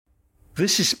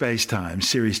This is Spacetime,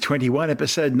 Series 21,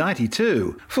 Episode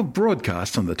 92, for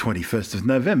broadcast on the 21st of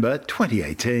November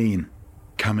 2018.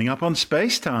 Coming up on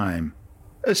Spacetime,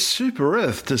 a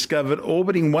super-Earth discovered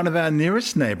orbiting one of our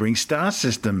nearest neighbouring star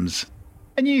systems,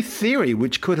 a new theory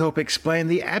which could help explain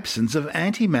the absence of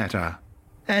antimatter,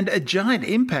 and a giant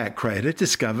impact crater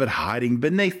discovered hiding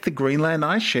beneath the Greenland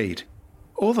ice sheet.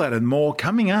 All that and more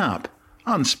coming up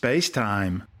on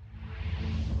Spacetime.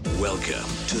 Welcome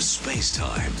to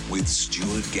Spacetime with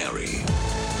Stuart Gary.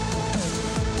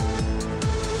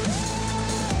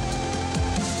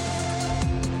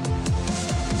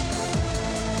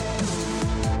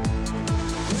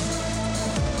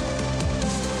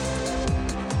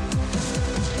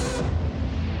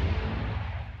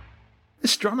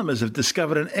 Astronomers have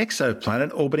discovered an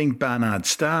exoplanet orbiting Barnard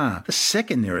Star, the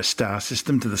second nearest star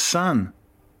system to the Sun.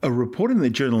 A report in the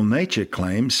journal Nature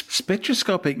claims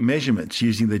spectroscopic measurements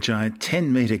using the giant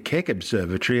 10-metre Keck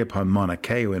Observatory upon Mauna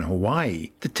Kea in Hawaii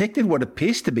detected what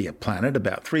appears to be a planet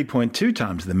about 3.2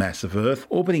 times the mass of Earth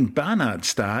orbiting Barnard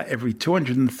Star every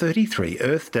 233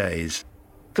 Earth days.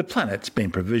 The planet's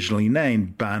been provisionally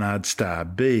named Barnard Star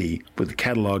B, with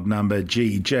catalogue number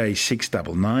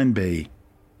GJ699b.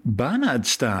 Barnard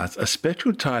Star's a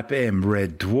spectral Type M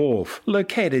red dwarf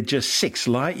located just 6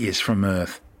 light-years from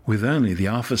Earth, with only the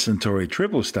Alpha Centauri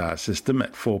triple star system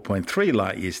at 4.3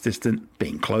 light-years distant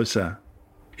being closer.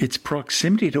 Its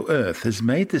proximity to Earth has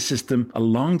made the system a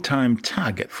long-time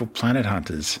target for planet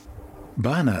hunters.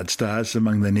 Barnard Star is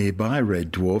among the nearby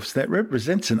red dwarfs that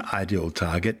represents an ideal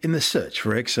target in the search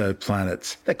for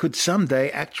exoplanets that could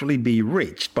someday actually be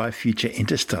reached by future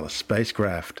interstellar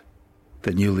spacecraft.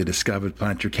 The newly discovered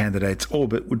planetary candidate's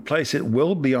orbit would place it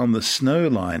well beyond the snow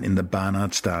line in the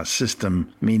Barnard Star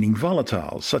system, meaning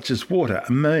volatiles such as water,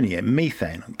 ammonia,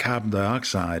 methane, and carbon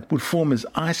dioxide would form as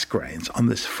ice grains on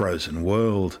this frozen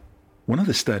world. One of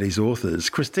the study's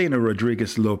authors, Cristina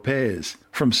Rodriguez Lopez,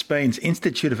 from Spain's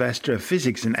Institute of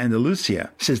Astrophysics in Andalusia,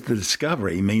 says the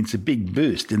discovery means a big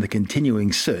boost in the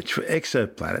continuing search for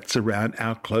exoplanets around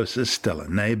our closest stellar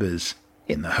neighbours,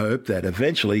 in the hope that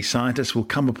eventually scientists will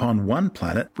come upon one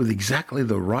planet with exactly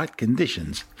the right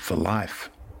conditions for life.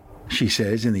 She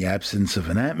says in the absence of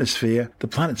an atmosphere, the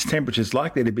planet's temperature is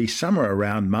likely to be somewhere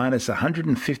around minus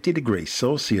 150 degrees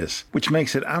Celsius, which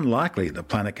makes it unlikely the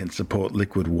planet can support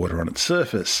liquid water on its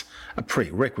surface, a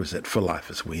prerequisite for life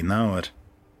as we know it.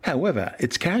 However,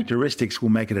 its characteristics will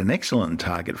make it an excellent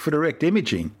target for direct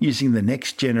imaging using the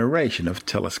next generation of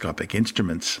telescopic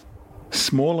instruments.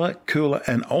 Smaller, cooler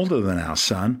and older than our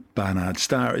Sun, Barnard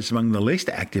Star is among the least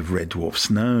active red dwarfs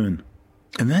known.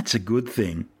 And that's a good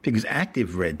thing, because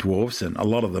active red dwarfs, and a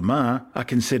lot of them are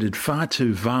considered far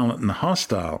too violent and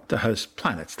hostile to host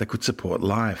planets that could support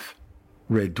life.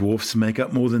 Red dwarfs make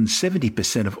up more than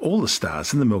 70% of all the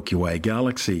stars in the Milky Way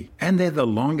galaxy, and they're the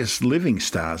longest living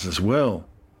stars as well.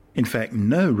 In fact,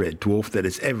 no red dwarf that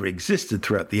has ever existed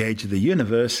throughout the age of the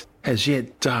universe has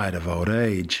yet died of old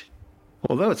age.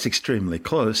 Although it's extremely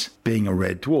close, being a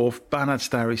red dwarf, Barnard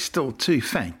Star is still too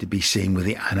faint to be seen with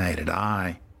the unaided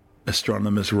eye.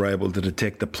 Astronomers were able to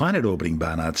detect the planet orbiting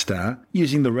Barnard Star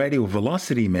using the radial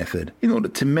velocity method in order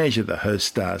to measure the host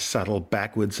star's subtle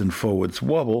backwards and forwards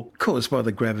wobble caused by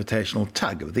the gravitational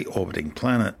tug of the orbiting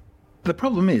planet. The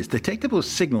problem is, detectable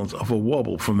signals of a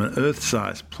wobble from an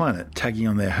Earth-sized planet tugging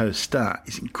on their host star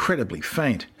is incredibly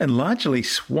faint and largely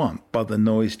swamped by the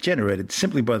noise generated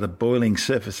simply by the boiling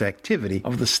surface activity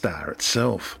of the star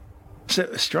itself. So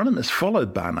astronomers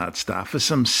followed Barnard Star for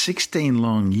some 16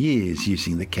 long years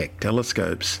using the Keck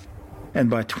telescopes. And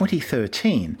by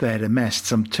 2013, they had amassed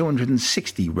some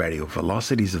 260 radial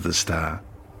velocities of the star.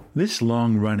 This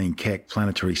long-running Keck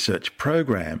planetary search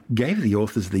program gave the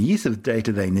authors the years of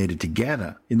data they needed to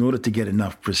gather in order to get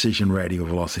enough precision radial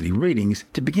velocity readings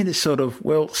to begin to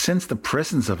sense the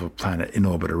presence of a planet in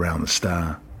orbit around the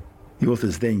star. The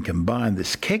authors then combined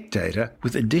this Keck data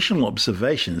with additional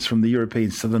observations from the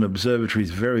European Southern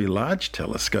Observatory's Very Large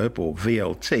Telescope, or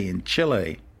VLT, in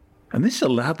Chile. And this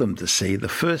allowed them to see the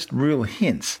first real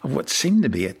hints of what seemed to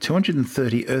be a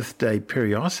 230 Earth-day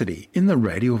periodicity in the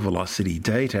radial velocity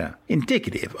data,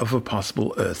 indicative of a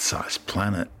possible Earth-sized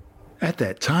planet. At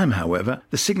that time, however,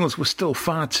 the signals were still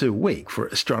far too weak for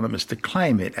astronomers to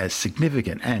claim it as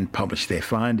significant and publish their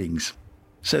findings.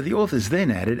 So the authors then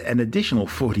added an additional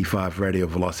 45 radial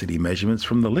velocity measurements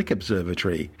from the Lick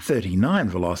Observatory, 39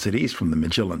 velocities from the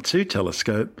Magellan 2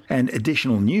 telescope, and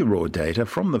additional new raw data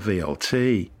from the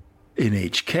VLT. In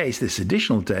each case, this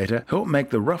additional data helped make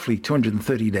the roughly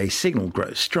 230-day signal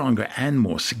grow stronger and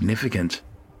more significant.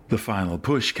 The final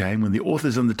push came when the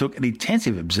authors undertook an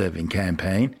intensive observing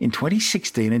campaign in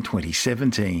 2016 and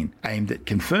 2017, aimed at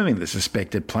confirming the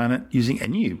suspected planet using a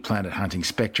new planet hunting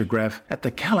spectrograph at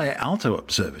the Calle Alto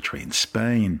Observatory in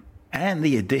Spain. And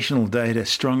the additional data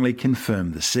strongly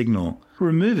confirmed the signal,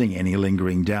 removing any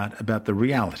lingering doubt about the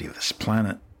reality of this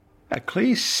planet. A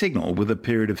clear signal with a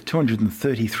period of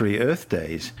 233 Earth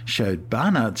days showed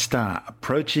Barnard's star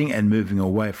approaching and moving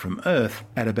away from Earth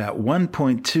at about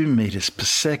 1.2 meters per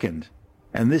second.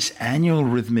 And this annual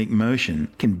rhythmic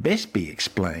motion can best be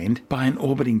explained by an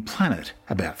orbiting planet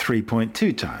about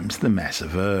 3.2 times the mass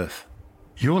of Earth.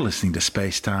 You're listening to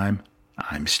Space Time.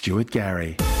 I'm Stuart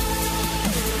Gary.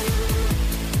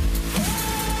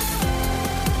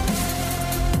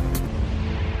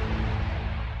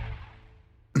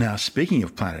 Now, speaking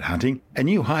of planet hunting, a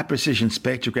new high-precision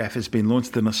spectrograph has been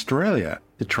launched in Australia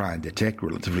to try and detect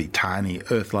relatively tiny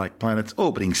Earth-like planets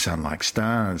orbiting Sun-like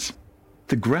stars.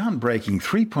 The groundbreaking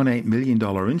 $3.8 million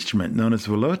instrument known as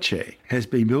Veloce has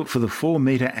been built for the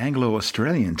 4-metre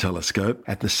Anglo-Australian telescope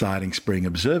at the Siding Spring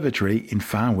Observatory in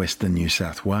far western New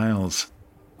South Wales.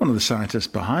 One of the scientists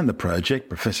behind the project,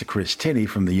 Professor Chris Tenney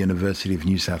from the University of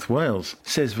New South Wales,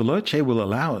 says Veloce will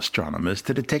allow astronomers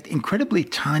to detect incredibly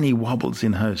tiny wobbles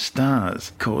in host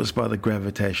stars caused by the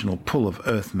gravitational pull of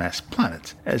Earth-mass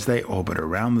planets as they orbit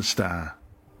around the star.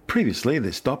 Previously,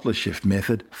 this Doppler shift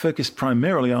method focused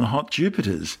primarily on hot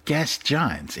Jupiters, gas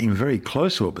giants in very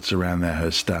close orbits around their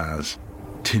host stars.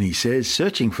 Tenney says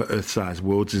searching for Earth-sized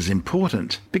worlds is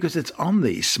important because it's on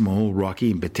these small, rocky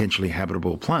and potentially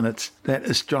habitable planets that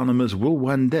astronomers will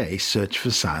one day search for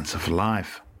signs of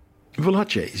life.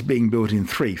 Veloce is being built in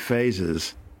 3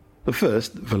 phases. The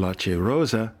first, Veloce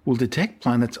Rosa, will detect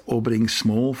planets orbiting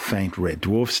small, faint red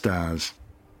dwarf stars.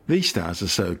 These stars are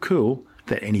so cool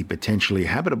that any potentially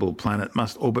habitable planet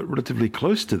must orbit relatively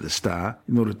close to the star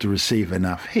in order to receive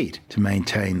enough heat to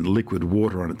maintain liquid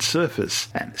water on its surface,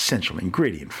 an essential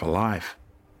ingredient for life.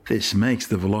 This makes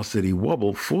the velocity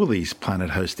wobble for these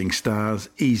planet-hosting stars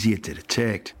easier to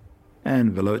detect.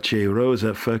 And Veloce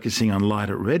Rosa, focusing on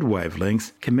lighter red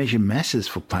wavelengths, can measure masses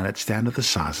for planets down to the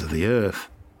size of the Earth.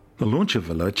 The launch of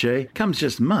Veloce comes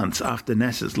just months after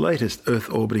NASA's latest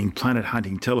Earth-orbiting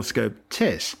planet-hunting telescope,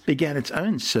 TESS, began its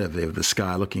own survey of the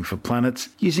sky looking for planets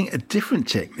using a different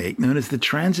technique known as the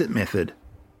transit method.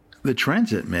 The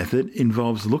transit method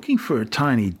involves looking for a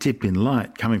tiny dip in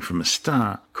light coming from a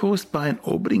star caused by an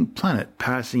orbiting planet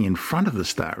passing in front of the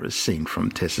star as seen from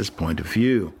TESS's point of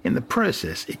view, in the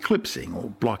process eclipsing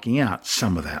or blocking out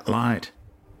some of that light.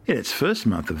 In its first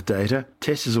month of data,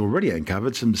 TESS has already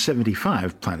uncovered some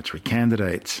 75 planetary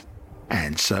candidates.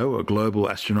 And so a global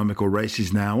astronomical race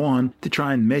is now on to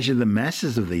try and measure the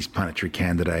masses of these planetary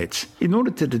candidates in order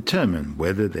to determine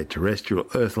whether they're terrestrial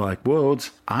Earth-like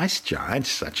worlds, ice giants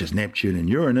such as Neptune and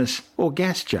Uranus, or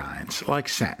gas giants like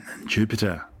Saturn and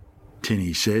Jupiter.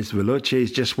 Tenney says Veloce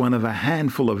is just one of a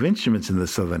handful of instruments in the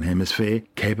Southern Hemisphere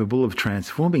capable of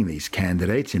transforming these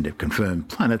candidates into confirmed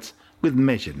planets with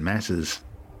measured masses.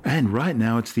 And right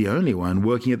now it's the only one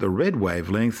working at the red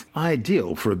wavelength,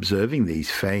 ideal for observing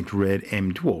these faint red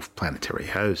M-dwarf planetary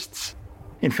hosts.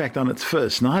 In fact, on its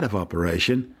first night of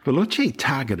operation, Veloce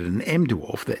targeted an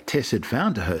M-dwarf that TESS had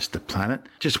found to host a planet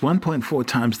just 1.4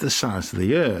 times the size of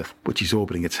the Earth, which is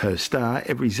orbiting its host star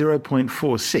every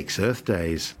 0.46 Earth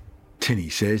days. Tenney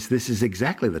says this is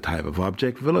exactly the type of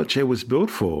object Veloce was built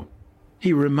for.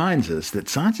 He reminds us that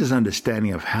science's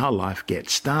understanding of how life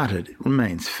gets started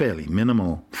remains fairly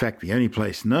minimal. In fact, the only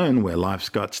place known where life's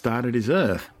got started is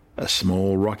Earth, a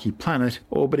small rocky planet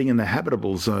orbiting in the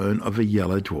habitable zone of a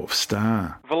yellow dwarf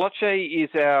star. Veloce is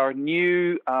our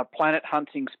new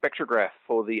planet-hunting spectrograph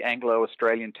for the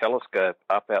Anglo-Australian telescope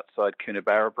up outside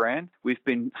Coonabarabran. We've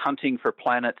been hunting for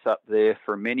planets up there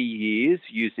for many years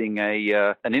using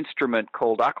an instrument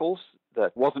called UCCLES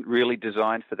that wasn't really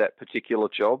designed for that particular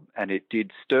job, and it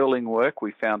did sterling work.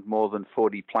 We found more than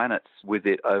 40 planets with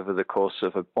it over the course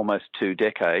of almost 2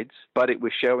 decades, but it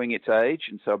was showing its age,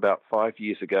 and so about 5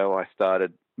 years ago I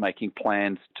started making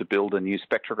plans to build a new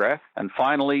spectrograph. And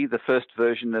finally, the first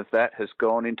version of that has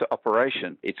gone into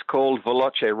operation. It's called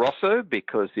Veloce Rosso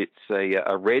because it's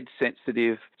a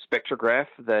red-sensitive spectrograph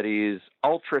that is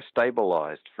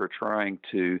ultra-stabilized for trying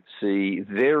to see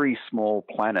very small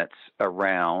planets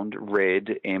around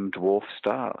red M-dwarf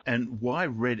stars. And why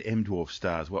red M-dwarf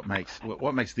stars? What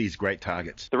makes these great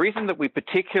targets? The reason that we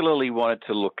particularly wanted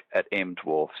to look at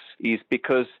M-dwarfs is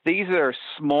because these are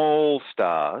small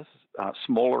stars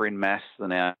smaller in mass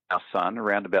than our sun,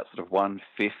 around about sort of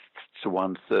 1/5 to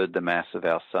 1/3 the mass of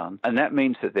our sun. And that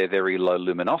means that they're very low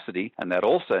luminosity. And that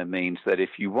also means that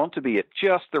if you want to be at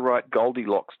just the right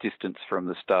Goldilocks distance from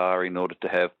the star in order to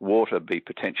have water be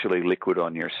potentially liquid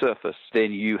on your surface,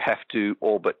 then you have to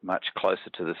orbit much closer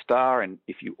to the star. And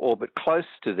if you orbit close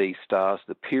to these stars,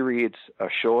 the periods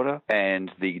are shorter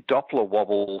and the Doppler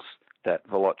wobbles that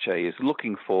Veloce is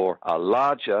looking for are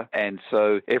larger, and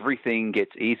so everything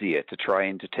gets easier to try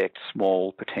and detect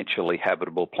small, potentially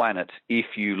habitable planets if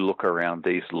you look around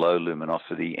these low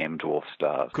luminosity M-dwarf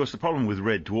stars. Of course, the problem with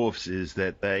red dwarfs is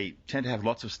that they tend to have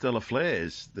lots of stellar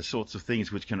flares, the sorts of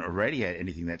things which can irradiate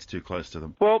anything that's too close to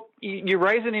them. Well, you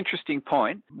raise an interesting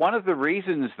point. One of the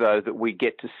reasons, though, that we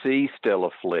get to see stellar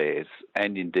flares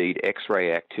and indeed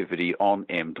X-ray activity on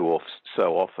M-dwarfs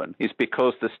so often is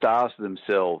because the stars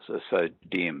themselves are so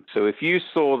dim. So if you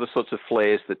saw the sorts of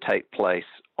flares that take place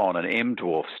on an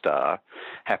M-dwarf star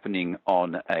happening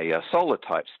on a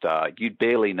solar-type star, you'd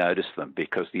barely notice them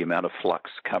because the amount of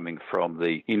flux coming from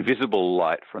the invisible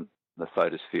light from the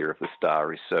photosphere of the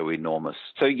star is so enormous.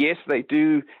 So yes, they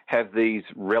do have these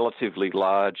relatively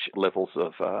large levels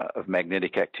of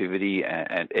magnetic activity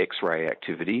and X-ray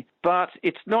activity, but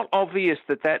it's not obvious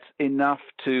that that's enough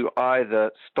to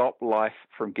either stop life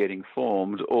from getting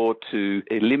formed or to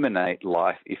eliminate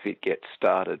life if it gets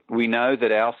started. We know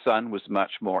that our sun was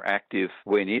much more active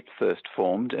when it first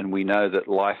formed, and we know that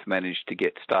life managed to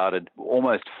get started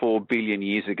almost 4 billion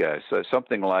years ago, so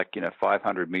something like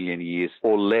 500 million years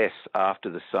or less after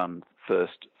the sun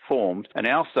first formed, and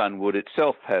our sun would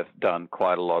itself have done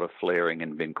quite a lot of flaring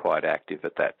and been quite active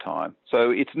at that time. So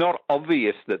it's not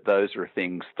obvious that those are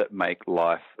things that make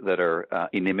life, that are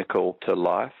inimical to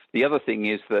life. The other thing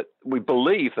is that we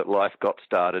believe that life got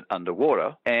started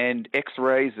underwater, and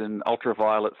X-rays and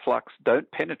ultraviolet flux don't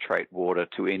penetrate water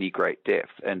to any great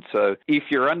depth. And so if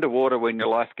you're underwater when your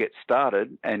life gets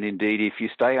started, and indeed if you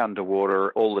stay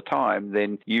underwater all the time,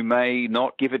 then you may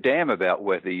not give a damn about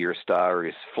whether your star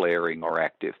is flaring or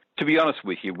active. To be honest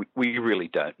with you, we really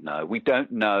don't know. We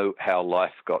don't know how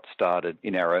life got started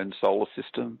in our own solar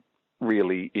system,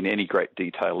 really in any great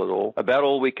detail at all. About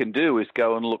all we can do is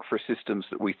go and look for systems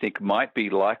that we think might be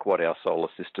like what our solar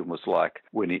system was like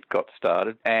when it got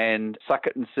started, and suck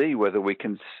it and see whether we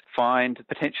can find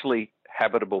potentially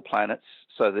habitable planets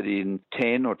so that in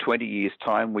 10 or 20 years'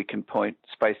 time we can point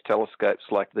space telescopes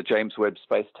like the James Webb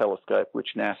Space Telescope, which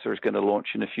NASA is going to launch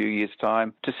in a few years'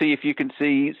 time, to see if you can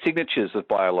see signatures of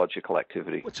biological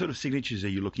activity. What sort of signatures are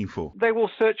you looking for? They will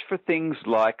search for things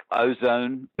like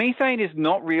ozone. Methane is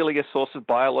not really a source of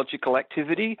biological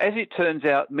activity. As it turns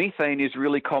out, methane is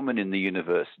really common in the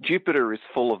universe. Jupiter is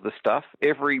full of the stuff.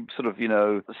 Every sort of,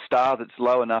 star that's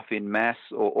low enough in mass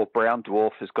or brown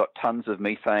dwarf has got tons of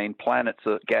methane.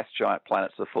 Gas giant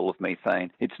planets are full of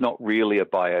methane. It's not really a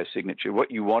biosignature.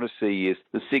 What you want to see is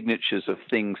the signatures of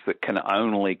things that can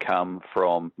only come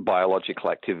from biological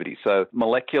activity. So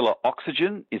molecular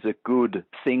oxygen is a good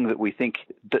thing that we think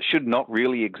that should not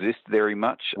really exist very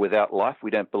much without life.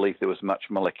 We don't believe there was much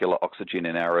molecular oxygen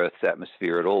in our Earth's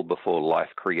atmosphere at all before life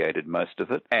created most of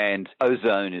it. And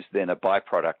ozone is then a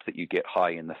byproduct that you get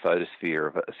high in the photosphere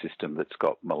of a system that's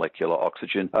got molecular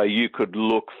oxygen. You could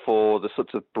look for the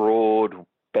sorts of broad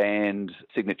band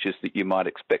signatures that you might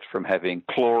expect from having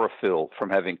chlorophyll, from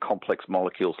having complex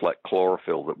molecules like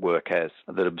chlorophyll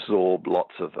that absorb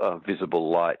lots of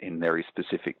visible light in very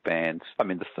specific bands. I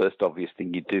mean, the first obvious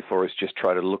thing you do for is just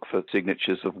try to look for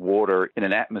signatures of water in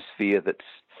an atmosphere that's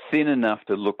thin enough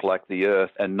to look like the Earth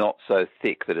and not so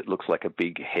thick that it looks like a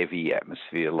big, heavy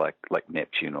atmosphere like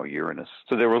Neptune or Uranus.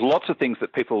 So there are lots of things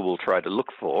that people will try to look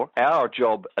for. Our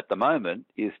job at the moment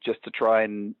is just to try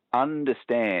and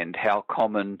understand how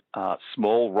common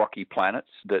small rocky planets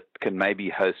that can maybe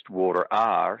host water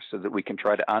are, so that we can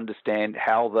try to understand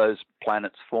how those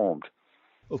planets formed.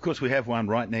 Of course, we have one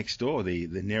right next door. The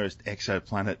nearest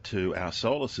exoplanet to our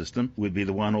solar system would be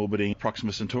the one orbiting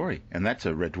Proxima Centauri, and that's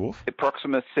a red dwarf.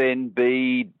 Proxima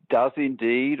Cen-b does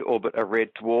indeed orbit a red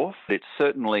dwarf. It's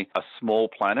certainly a small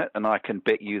planet, and I can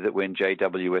bet you that when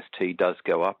JWST does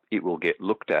go up, it will get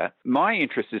looked at. My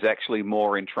interest is actually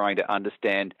more in trying to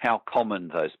understand how common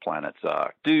those planets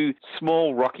are. Do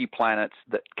small rocky planets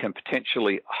that can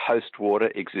potentially host water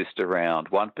exist around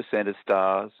 1% of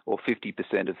stars, or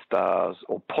 50% of stars,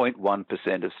 or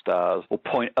 0.1% of stars, or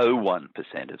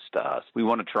 0.01% of stars? We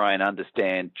want to try and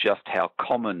understand just how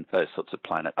common those sorts of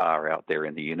planets are out there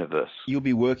in the universe. You'll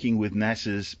be working working with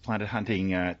NASA's Planet Hunting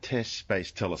TESS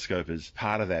Space Telescope. As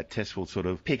part of that, TESS will sort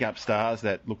of pick up stars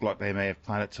that look like they may have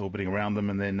planets orbiting around them,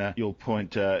 and then you'll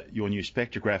point your new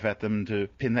spectrograph at them to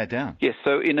pin that down. Yes,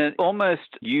 so in an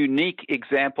almost unique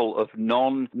example of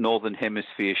non-Northern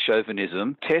Hemisphere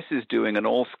chauvinism, TESS is doing an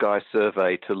all-sky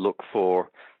survey to look for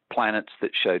planets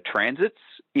that show transits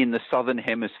in the southern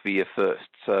hemisphere first.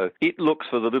 So it looks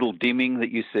for the little dimming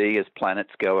that you see as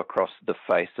planets go across the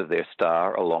face of their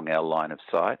star along our line of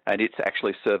sight, and it's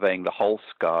actually surveying the whole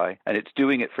sky, and it's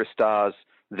doing it for stars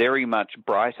very much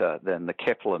brighter than the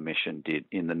Kepler mission did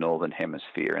in the Northern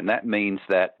Hemisphere. And that means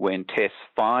that when TESS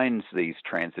finds these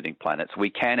transiting planets, we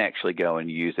can actually go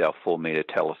and use our 4-meter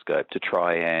telescope to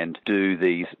try and do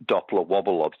these Doppler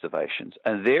wobble observations.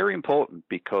 And they're important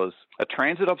because a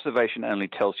transit observation only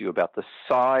tells you about the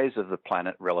size of the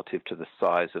planet relative to the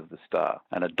size of the star.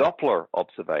 And a Doppler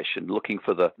observation, looking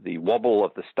for the wobble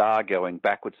of the star going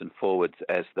backwards and forwards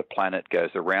as the planet goes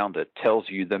around it, tells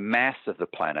you the mass of the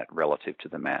planet relative to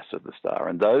the mass of the star.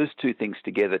 And those two things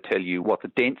together tell you what the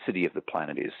density of the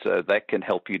planet is. So that can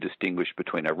help you distinguish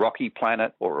between a rocky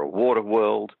planet or a water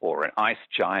world or an ice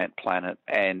giant planet,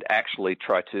 and actually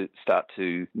try to start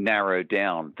to narrow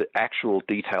down the actual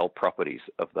detailed properties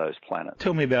of those planets.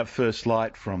 Tell me about first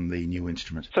light from the new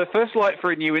instrument. So first light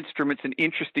for a new instrument's an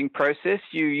interesting process.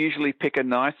 You usually pick a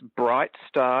nice bright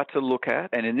star to look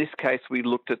at, and in this case we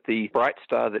looked at the bright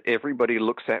star that everybody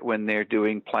looks at when they're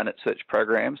doing planet search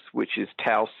programs, which is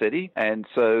Tau Ceti. And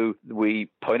so we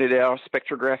pointed our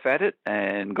spectrograph at it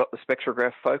and got the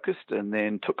spectrograph focused, and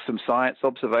then took some science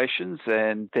observations,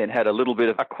 and then had a little bit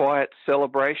of a quiet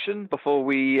celebration before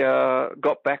we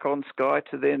got back on sky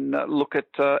to then look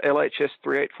at LHS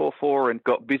 3844, and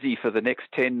got busy for the next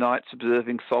 10 nights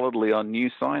observing solidly on new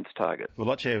science targets.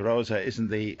 Veloce Rosa isn't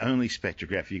the only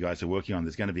spectrograph you guys are working on.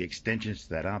 There's going to be extensions to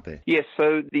that, aren't there? Yes,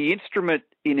 so the instrument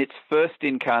in its first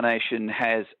incarnation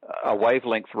has a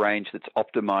wavelength range that's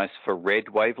optimized for red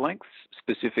wavelengths,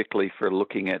 specifically for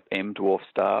looking at M-dwarf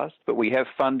stars. But we have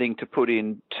funding to put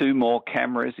in 2 more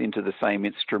cameras into the same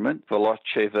instrument,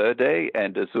 Veloce Verde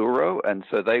and Azuro, and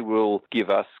so they will give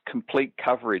us complete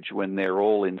coverage when they're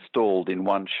all installed in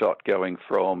one shot, going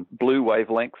from blue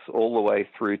wavelengths all the way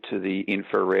through to the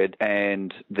infrared,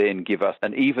 and then give us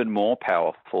an even more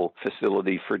powerful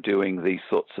facility for doing these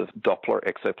sorts of Doppler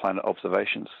exoplanet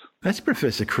observations. That's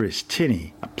Professor Chris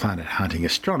Tinney, a planet hunting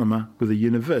astronomer with the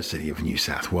University of New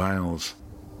South Wales.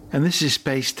 And this is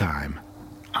Space Time.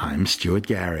 I'm Stuart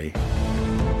Gary.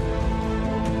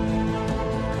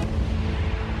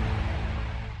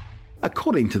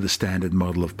 According to the Standard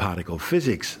Model of Particle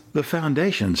Physics, the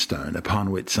foundation stone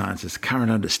upon which science's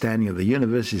current understanding of the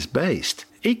universe is based,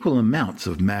 equal amounts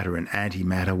of matter and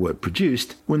antimatter were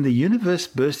produced when the universe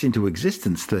burst into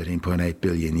existence 13.8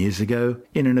 billion years ago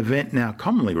in an event now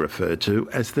commonly referred to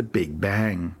as the Big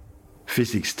Bang.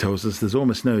 Physics tells us there's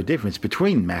almost no difference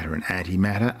between matter and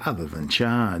antimatter other than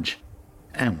charge.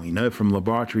 And we know from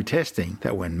laboratory testing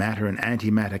that when matter and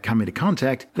antimatter come into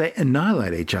contact, they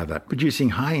annihilate each other, producing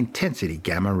high-intensity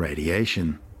gamma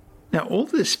radiation. Now, all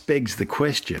this begs the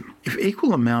question, if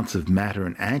equal amounts of matter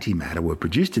and antimatter were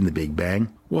produced in the Big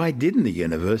Bang, why didn't the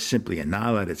universe simply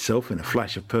annihilate itself in a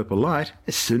flash of purple light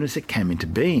as soon as it came into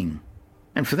being?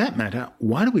 And for that matter,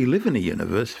 why do we live in a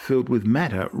universe filled with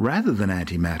matter rather than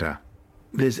antimatter?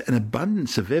 There's an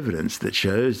abundance of evidence that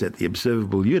shows that the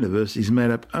observable universe is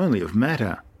made up only of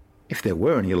matter. If there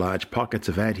were any large pockets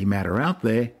of antimatter out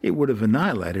there, it would have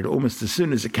annihilated almost as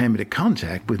soon as it came into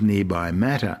contact with nearby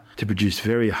matter to produce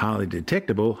very highly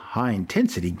detectable,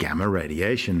 high-intensity gamma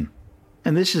radiation.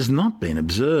 And this has not been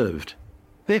observed.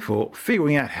 Therefore,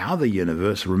 figuring out how the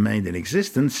universe remained in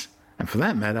existence, and for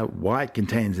that matter, why it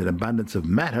contains an abundance of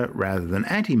matter rather than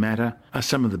antimatter, are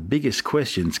some of the biggest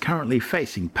questions currently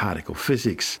facing particle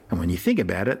physics. And when you think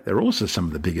about it, they're also some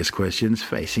of the biggest questions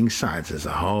facing science as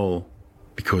a whole.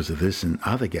 Because of this and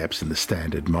other gaps in the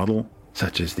Standard Model,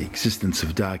 such as the existence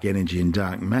of dark energy and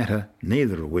dark matter,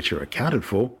 neither of which are accounted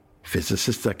for,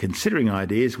 physicists are considering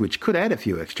ideas which could add a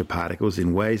few extra particles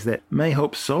in ways that may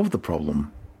help solve the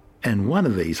problem. And one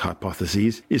of these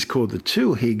hypotheses is called the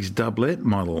 2 Higgs doublet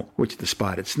model, which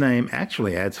despite its name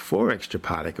actually adds 4 extra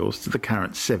particles to the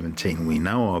current 17 we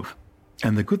know of.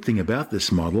 And the good thing about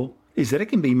this model is that it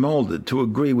can be moulded to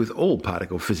agree with all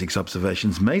particle physics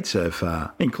observations made so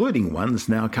far, including ones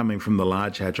now coming from the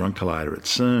Large Hadron Collider at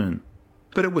CERN.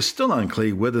 But it was still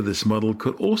unclear whether this model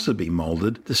could also be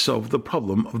moulded to solve the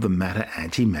problem of the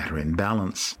matter-antimatter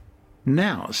imbalance.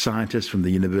 Now, scientists from the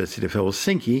University of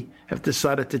Helsinki have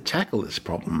decided to tackle this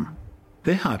problem.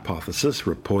 Their hypothesis,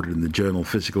 reported in the journal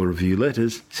Physical Review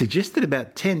Letters, suggested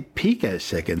about 10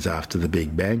 picoseconds after the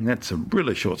Big Bang, that's a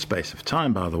really short space of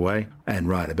time by the way, and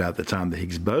right about the time the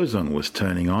Higgs boson was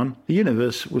turning on, the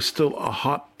universe was still a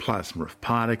hot plasma of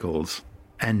particles.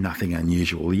 And nothing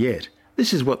unusual yet.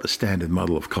 This is what the standard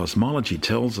model of cosmology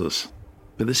tells us.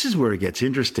 But this is where it gets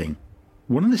interesting.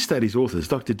 One of the study's authors,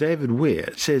 Dr. David Weir,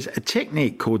 says a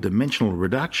technique called dimensional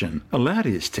reduction allowed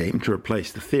his team to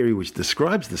replace the theory which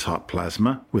describes this hot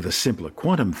plasma with a simpler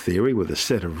quantum theory with a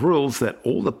set of rules that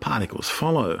all the particles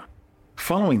follow.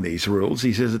 Following these rules,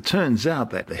 he says it turns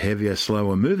out that the heavier,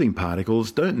 slower moving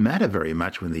particles don't matter very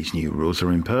much when these new rules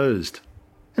are imposed.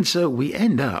 And so we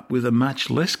end up with a much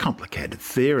less complicated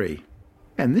theory.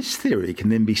 And this theory can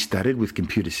then be studied with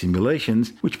computer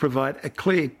simulations which provide a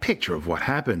clear picture of what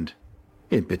happened.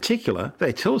 In particular,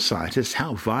 they tell scientists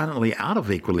how violently out of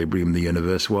equilibrium the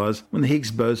universe was when the Higgs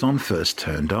boson first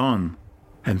turned on.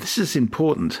 And this is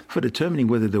important for determining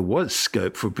whether there was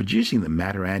scope for producing the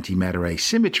matter-antimatter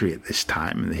asymmetry at this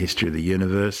time in the history of the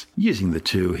universe using the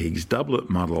 2 Higgs doublet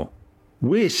model.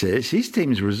 Weir says his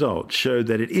team's results showed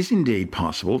that it is indeed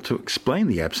possible to explain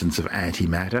the absence of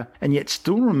antimatter and yet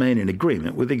still remain in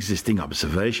agreement with existing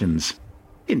observations.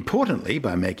 Importantly,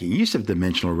 by making use of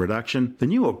dimensional reduction, the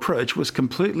new approach was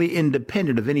completely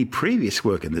independent of any previous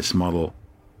work in this model.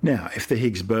 Now, if the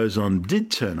Higgs boson did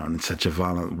turn on in such a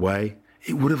violent way,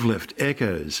 it would have left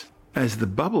echoes. As the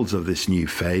bubbles of this new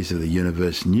phase of the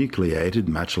universe nucleated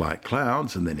much like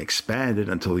clouds and then expanded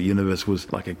until the universe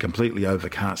was like a completely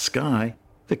overcast sky,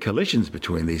 the collisions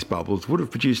between these bubbles would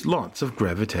have produced lots of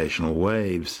gravitational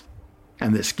waves.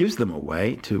 And this gives them a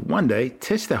way to one day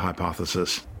test their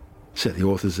hypothesis. So the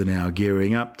authors are now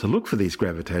gearing up to look for these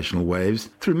gravitational waves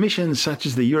through missions such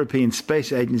as the European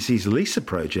Space Agency's LISA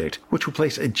project, which will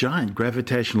place a giant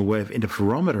gravitational wave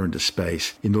interferometer into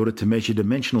space in order to measure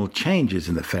dimensional changes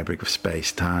in the fabric of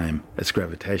space-time, as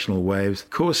gravitational waves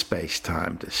cause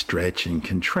space-time to stretch and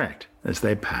contract as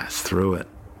they pass through it.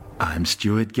 I'm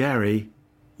Stuart Gary.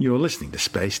 You're listening to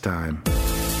Space Time.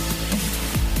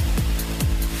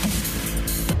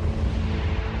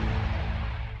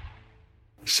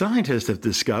 Scientists have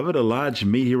discovered a large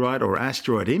meteorite or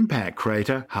asteroid impact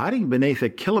crater hiding beneath a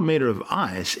kilometre of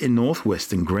ice in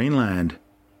northwestern Greenland.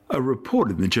 A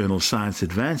report in the journal Science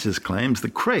Advances claims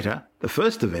the crater, the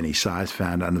first of any size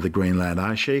found under the Greenland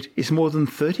ice sheet, is more than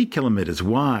 30 kilometres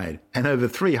wide and over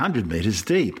 300 metres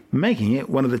deep, making it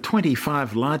one of the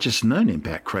 25 largest known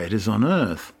impact craters on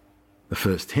Earth. The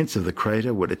first hints of the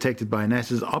crater were detected by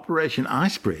NASA's Operation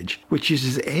Icebridge, which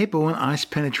uses airborne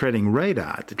ice-penetrating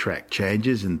radar to track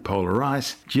changes in polar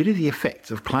ice due to the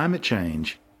effects of climate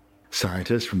change.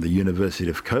 Scientists from the University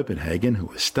of Copenhagen who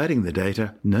were studying the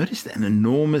data noticed an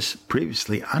enormous,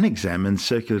 previously unexamined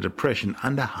circular depression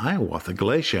under Hiawatha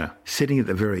Glacier, sitting at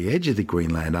the very edge of the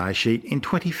Greenland ice sheet in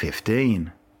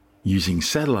 2015. Using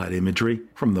satellite imagery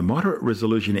from the Moderate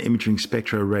Resolution Imaging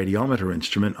Spectroradiometer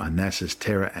instrument on NASA's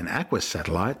Terra and Aqua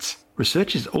satellites,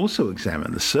 researchers also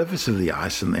examined the surface of the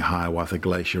ice in the Hiawatha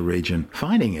Glacier region,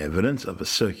 finding evidence of a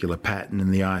circular pattern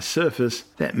in the ice surface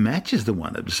that matches the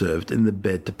one observed in the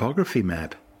bed topography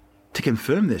map. To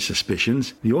confirm their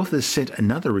suspicions, the authors sent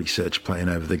another research plane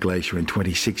over the glacier in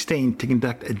 2016 to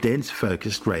conduct a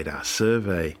dense-focused radar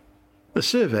survey. The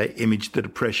survey imaged the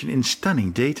depression in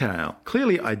stunning detail,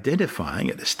 clearly identifying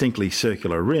a distinctly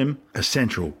circular rim, a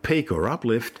central peak or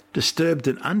uplift, disturbed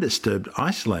and undisturbed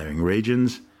ice-layering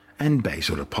regions, and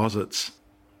basal deposits.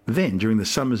 Then, during the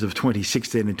summers of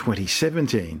 2016 and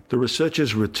 2017, the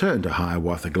researchers returned to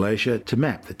Hiawatha Glacier to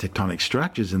map the tectonic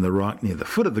structures in the rock near the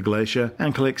foot of the glacier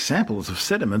and collect samples of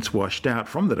sediments washed out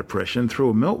from the depression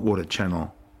through a meltwater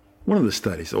channel. One of the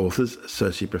study's authors,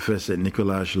 Associate Professor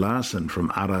Nicolaj Larsen from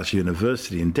Aarhus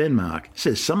University in Denmark,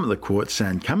 says some of the quartz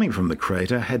sand coming from the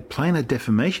crater had planar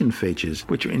deformation features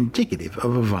which are indicative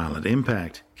of a violent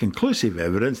impact, conclusive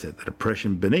evidence that the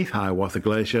depression beneath Hiawatha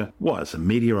Glacier was a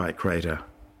meteorite crater.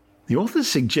 The authors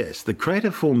suggest the crater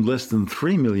formed less than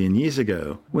 3 million years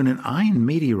ago when an iron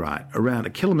meteorite around a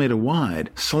kilometre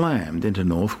wide slammed into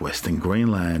northwestern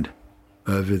Greenland.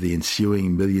 Over the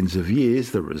ensuing millions of years,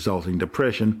 the resulting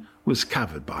depression was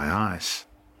covered by ice.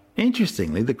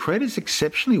 Interestingly, the crater is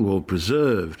exceptionally well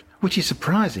preserved, which is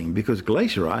surprising because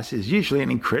glacier ice is usually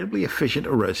an incredibly efficient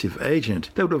erosive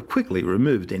agent that would have quickly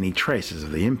removed any traces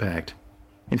of the impact.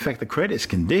 In fact, the crater's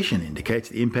condition indicates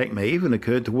the impact may even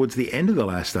occur towards the end of the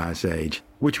last ice age,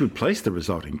 which would place the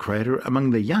resulting crater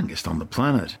among the youngest on the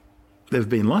planet. There have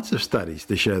been lots of studies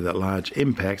to show that large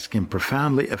impacts can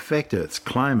profoundly affect Earth's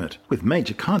climate, with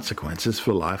major consequences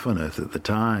for life on Earth at the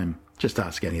time. Just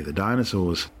ask any of the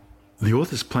dinosaurs. The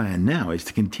authors' plan now is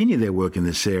to continue their work in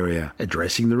this area,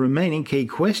 addressing the remaining key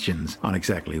questions on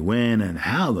exactly when and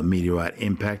how the meteorite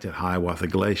impact at Hiawatha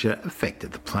Glacier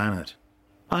affected the planet.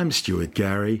 I'm Stuart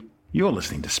Gary. You're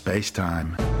listening to Space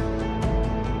Time.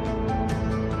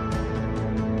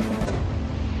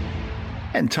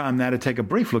 And time now to take a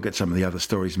brief look at some of the other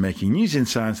stories making news in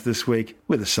science this week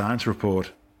with a science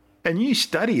report. A new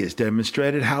study has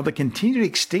demonstrated how the continued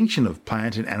extinction of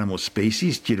plant and animal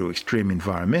species due to extreme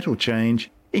environmental change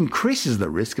increases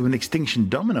the risk of an extinction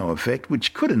domino effect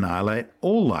which could annihilate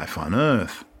all life on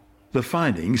Earth. The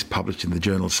findings, published in the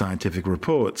journal Scientific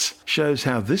Reports, shows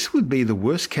how this would be the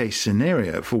worst-case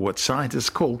scenario for what scientists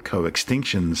call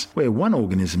co-extinctions, where one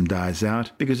organism dies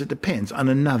out because it depends on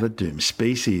another doomed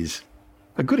species.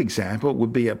 A good example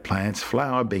would be a plant's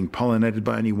flower being pollinated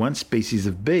by only one species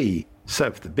of bee. So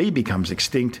if the bee becomes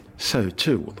extinct, so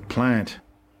too will the plant.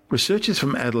 Researchers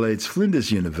from Adelaide's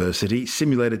Flinders University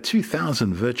simulated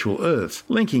 2,000 virtual Earths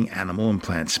linking animal and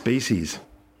plant species.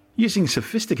 Using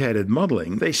sophisticated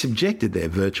modelling, they subjected their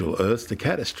virtual Earths to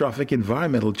catastrophic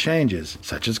environmental changes,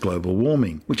 such as global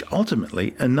warming, which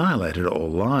ultimately annihilated all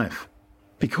life.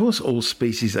 Because all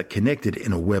species are connected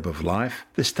in a web of life,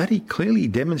 the study clearly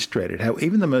demonstrated how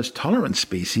even the most tolerant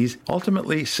species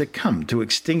ultimately succumb to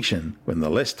extinction when the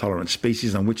less tolerant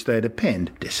species on which they depend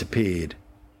disappeared.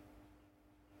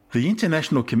 The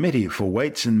International Committee for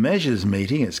Weights and Measures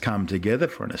meeting has come together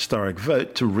for an historic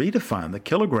vote to redefine the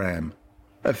kilogram.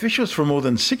 Officials from more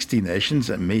than 60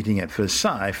 nations are meeting at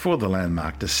Versailles for the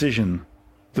landmark decision.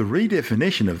 The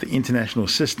redefinition of the International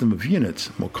System of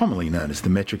Units, more commonly known as the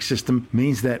metric system,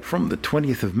 means that from the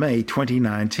 20th of May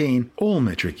 2019, all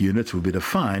metric units will be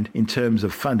defined in terms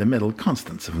of fundamental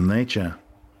constants of nature.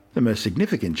 The most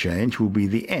significant change will be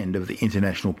the end of the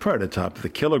international prototype of the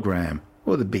kilogram,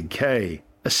 or the Big K,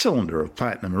 a cylinder of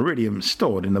platinum iridium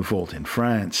stored in a vault in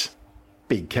France.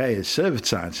 Big K has served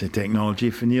science and technology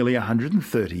for nearly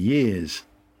 130 years,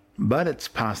 but it's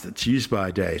past its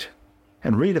use-by date.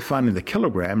 And redefining the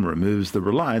kilogram removes the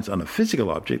reliance on a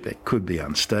physical object that could be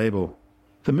unstable.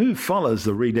 The move follows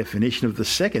the redefinition of the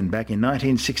second back in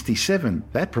 1967.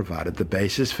 That provided the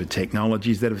basis for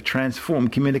technologies that have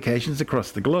transformed communications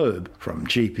across the globe, from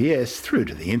GPS through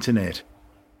to the internet.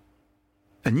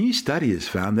 A new study has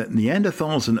found that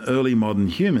Neanderthals and early modern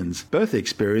humans both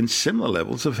experienced similar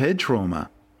levels of head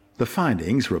trauma. The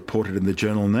findings, reported in the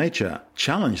journal Nature,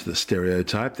 challenge the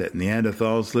stereotype that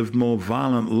Neanderthals lived more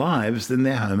violent lives than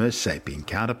their Homo sapien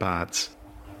counterparts.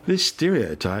 This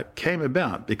stereotype came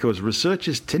about because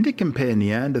researchers tend to compare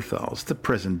Neanderthals to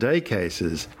present-day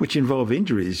cases, which involve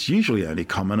injuries usually only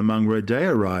common among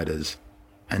rodeo riders,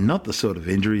 and not the sort of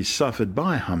injuries suffered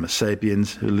by Homo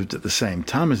sapiens who lived at the same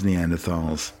time as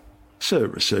Neanderthals. So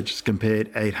researchers compared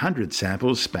 800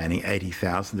 samples spanning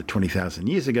 80,000 to 20,000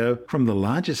 years ago from the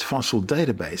largest fossil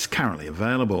database currently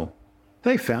available.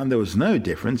 They found there was no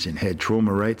difference in head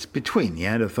trauma rates between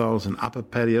Neanderthals and Upper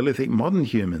Paleolithic modern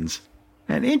humans.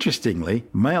 And interestingly,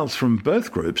 males from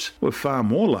both groups were far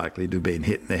more likely to have been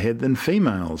hit in the head than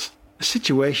females, a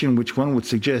situation which one would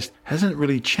suggest hasn't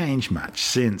really changed much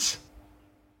since.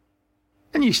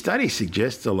 A new study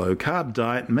suggests a low-carb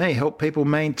diet may help people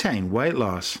maintain weight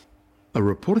loss. A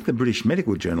report in the British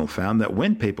Medical Journal found that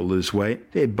when people lose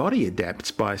weight, their body adapts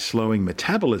by slowing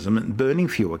metabolism and burning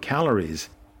fewer calories,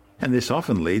 and this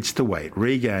often leads to weight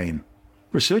regain.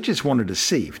 Researchers wanted to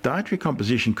see if dietary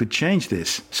composition could change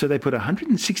this, so they put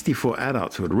 164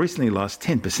 adults who had recently lost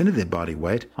 10% of their body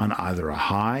weight on either a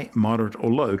high, moderate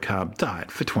or low-carb diet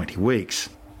for 20 weeks.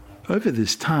 Over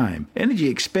this time, energy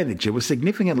expenditure was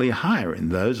significantly higher in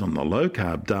those on the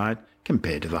low-carb diet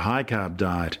compared to the high-carb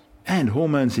diet, and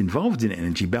hormones involved in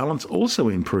energy balance also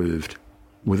improved.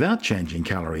 Without changing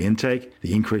calorie intake,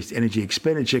 the increased energy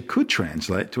expenditure could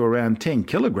translate to around 10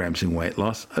 kilograms in weight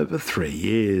loss over 3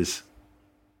 years.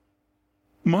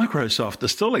 Microsoft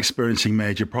is still experiencing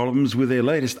major problems with their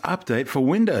latest update for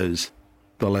Windows.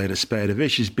 The latest spate of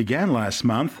issues began last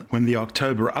month when the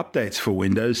October updates for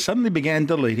Windows suddenly began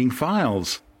deleting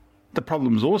files. The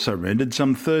problems also rendered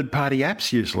some third-party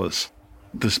apps useless.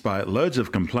 Despite loads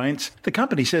of complaints, the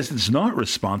company says it's not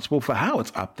responsible for how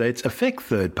its updates affect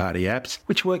third-party apps,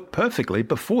 which worked perfectly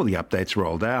before the updates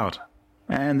rolled out.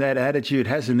 And that attitude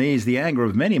hasn't eased the anger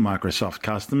of many Microsoft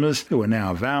customers who are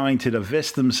now vowing to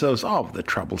divest themselves of the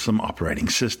troublesome operating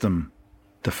system.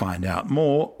 To find out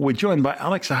more, we're joined by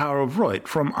Alex Zaharov-Reut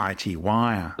from IT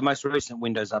Wire. The most recent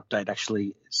Windows update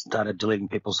actually started deleting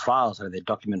people's files out of their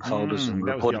document folders and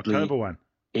that reportedly... was the October one.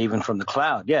 even from the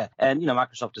cloud. Yeah. And,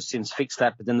 Microsoft has since fixed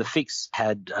that, but then the fix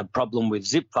had a problem with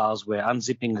zip files where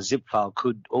unzipping a zip file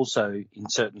could also, in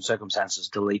certain circumstances,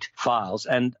 delete files.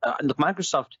 And look,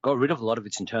 Microsoft got rid of a lot of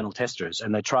its internal testers,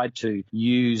 and they tried to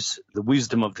use the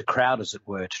wisdom of the crowd, as it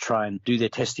were, to try and do their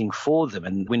testing for them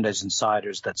and Windows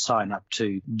insiders that sign up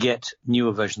to get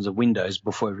newer versions of Windows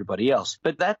before everybody else.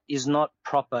 But that is not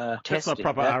proper testing. That's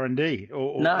not proper R&D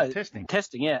or testing.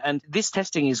 Testing, yeah. And this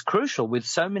testing is crucial with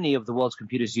so many of the world's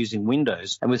computers using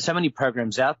Windows and with so many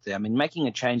programs out there. I mean, making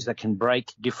a change that can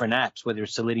break different apps, whether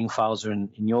it's deleting files or in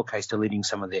your case, deleting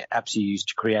some of the apps you use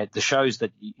to create the shows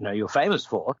that you're famous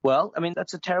for. Well, I mean,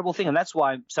 that's a terrible thing. And that's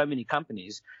why so many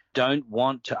companies don't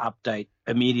want to update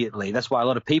immediately. That's why a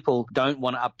lot of people don't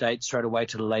want to update straight away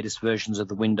to the latest versions of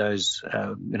the Windows,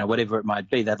 whatever it might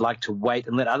be. They'd like to wait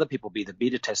and let other people be the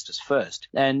beta testers first.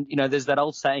 And, there's that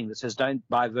old saying that says don't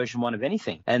buy version 1 of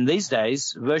anything. And these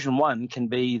days, version 1 can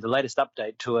be the latest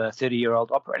update to a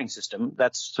 30-year-old operating system.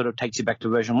 That sort of takes you back to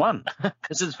version 1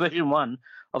 because it's version 1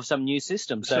 of some new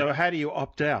system. So how do you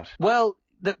opt out? Well,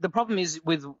 the problem is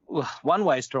with one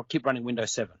way is to keep running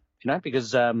Windows 7.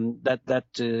 Because that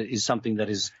is something that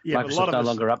is Microsoft no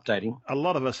longer updating. A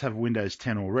lot of us have Windows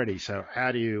 10 already, so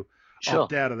how do you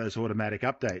opt out of those automatic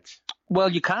updates? Well,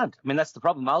 you can't. I mean, that's the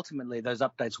problem. Ultimately, those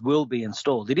updates will be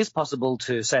installed. It is possible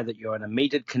to say that you're on a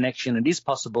metered connection. It is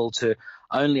possible to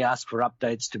only ask for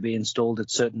updates to be installed at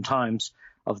certain times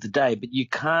of the day, but you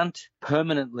can't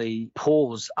permanently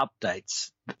pause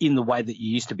updates in the way that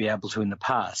you used to be able to in the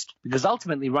past, because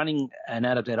ultimately running an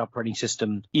out-of-date operating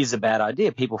system is a bad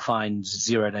idea. People find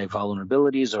zero-day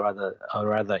vulnerabilities or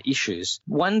other issues.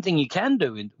 One thing you can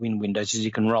do in Windows is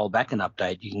you can roll back an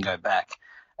update. You can go back.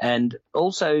 And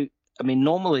also, I mean,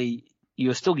 normally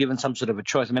you're still given some sort of a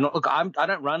choice. I mean, look, I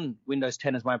don't run Windows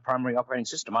 10 as my primary operating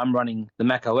system. I'm running the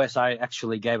Mac OS. I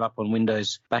actually gave up on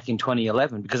Windows back in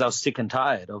 2011 because I was sick and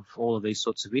tired of all of these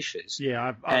sorts of issues.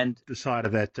 Yeah, I've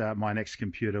decided that my next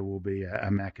computer will be a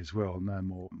Mac as well. No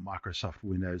more Microsoft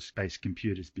Windows-based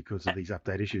computers because of these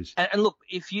update issues. And look,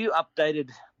 if you updated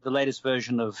the latest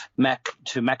version of Mac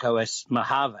to Mac OS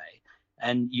Mojave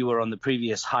and you were on the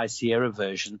previous High Sierra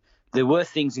version, there were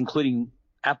things, including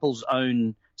Apple's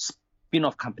own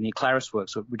spin-off company,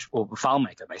 ClarisWorks, or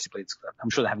FileMaker, basically. I'm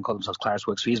sure they haven't called themselves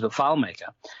ClarisWorks for years, but FileMaker.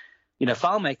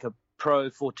 FileMaker Pro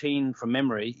 14 from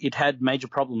memory, it had major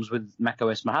problems with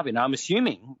macOS Mojave. Now, I'm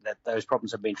assuming that those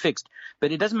problems have been fixed,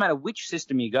 but it doesn't matter which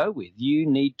system you go with. You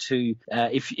need to,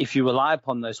 if you rely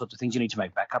upon those sorts of things, you need to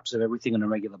make backups of everything on a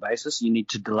regular basis. You need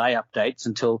to delay updates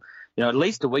until, at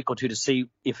least a week or two to see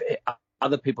if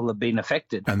other people have been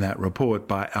affected. And that report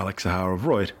by Alex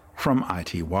Zaharov-Reutt from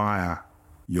IT Wire.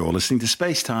 You're listening to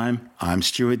Space Time. I'm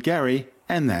Stuart Gary,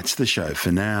 and that's the show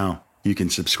for now. You can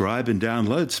subscribe and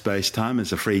download Space Time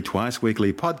as a free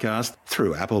twice-weekly podcast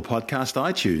through Apple Podcast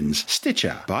iTunes,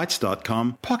 Stitcher,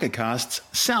 Bytes.com, Pocket Casts,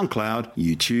 SoundCloud,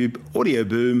 YouTube, Audio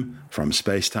Boom, from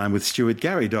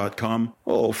spacetimewithstuartgary.com,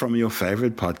 or from your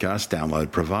favorite podcast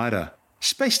download provider.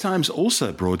 Spacetime's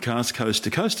also broadcast coast to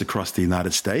coast across the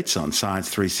United States on Science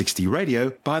 360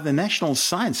 Radio by the National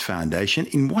Science Foundation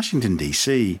in Washington,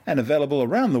 D.C., and available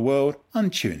around the world on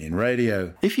TuneIn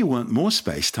Radio. If you want more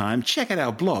Spacetime, check out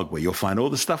our blog where you'll find all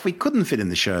the stuff we couldn't fit in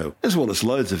the show, as well as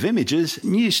loads of images,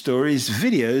 news stories,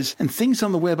 videos, and things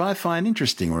on the web I find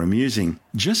interesting or amusing.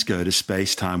 Just go to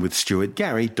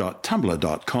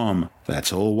spacetimewithstuartgary.tumblr.com.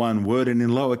 That's all one word and in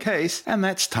lowercase, and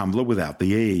that's Tumblr without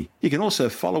the E. You can also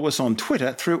follow us on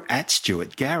Twitter through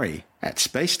 @StuartGary, at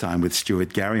Spacetime with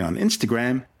Stuart Gary on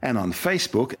Instagram, and on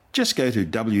Facebook, just go to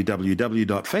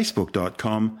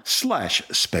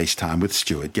www.facebook.com/Spacetime with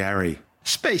Stuart Gary.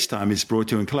 Spacetime is brought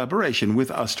to you in collaboration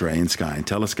with Australian Sky and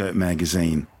Telescope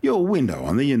magazine, your window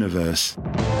on the universe.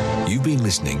 You've been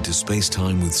listening to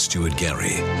Spacetime with Stuart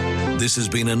Gary. This has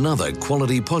been another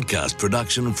quality podcast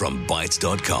production from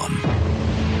Bytes.com.